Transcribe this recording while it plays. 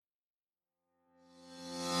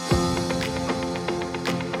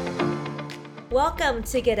Welcome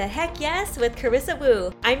to Get a Heck Yes with Carissa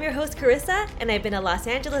Wu. I'm your host, Carissa, and I've been a Los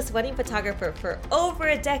Angeles wedding photographer for over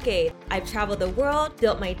a decade. I've traveled the world,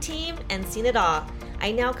 built my team, and seen it all.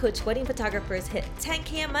 I now coach wedding photographers hit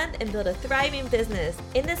 $10K a month and build a thriving business.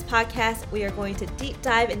 In this podcast, we are going to deep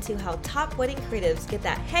dive into how top wedding creatives get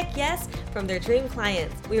that heck yes from their dream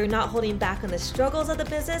clients. We are not holding back on the struggles of the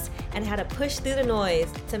business and how to push through the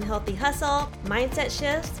noise. Some healthy hustle, mindset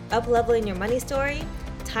shifts, up-leveling your money story,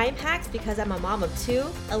 time hacks because I'm a mom of two,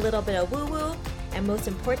 a little bit of woo-woo, and most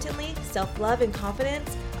importantly, self-love and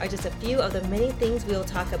confidence are just a few of the many things we will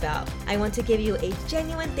talk about. I want to give you a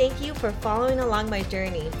genuine thank you for following along my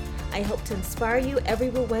journey. I hope to inspire you every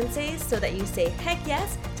Woo Wednesdays so that you say heck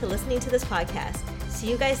yes to listening to this podcast. See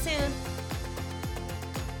you guys soon.